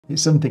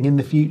It's something in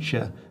the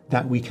future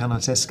that we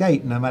cannot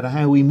escape. No matter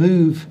how we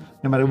move,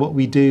 no matter what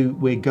we do,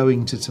 we're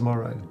going to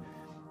tomorrow.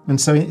 And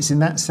so it's in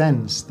that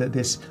sense that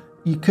this,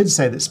 you could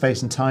say that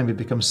space and time have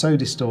become so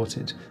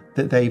distorted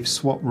that they've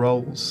swapped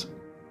roles.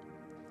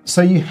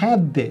 So you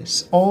had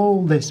this,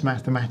 all this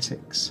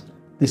mathematics,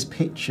 this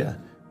picture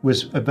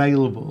was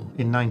available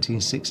in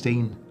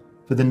 1916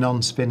 for the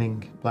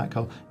non-spinning black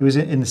hole. It was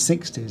in the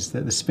 60s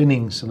that the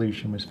spinning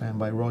solution was found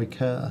by Roy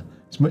Kerr.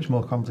 It's much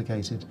more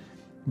complicated.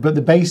 But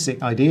the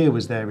basic idea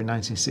was there in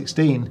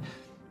 1916,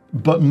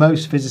 but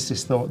most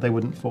physicists thought they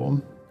wouldn't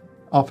form.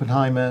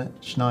 Oppenheimer,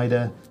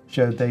 Schneider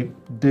showed they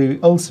do.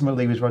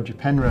 Ultimately, it was Roger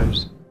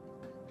Penrose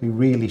who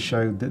really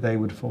showed that they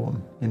would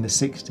form in the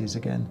 60s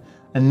again.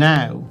 And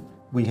now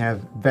we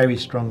have very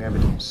strong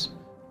evidence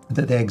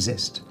that they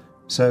exist.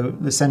 So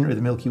the centre of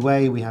the Milky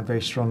Way, we have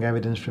very strong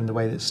evidence from the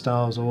way that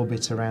stars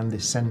orbit around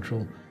this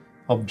central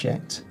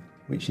object,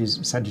 which is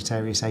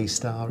Sagittarius A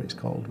star, it's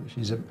called, which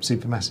is a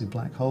supermassive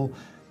black hole.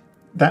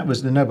 That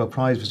was, the Nobel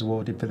Prize was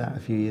awarded for that a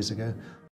few years ago.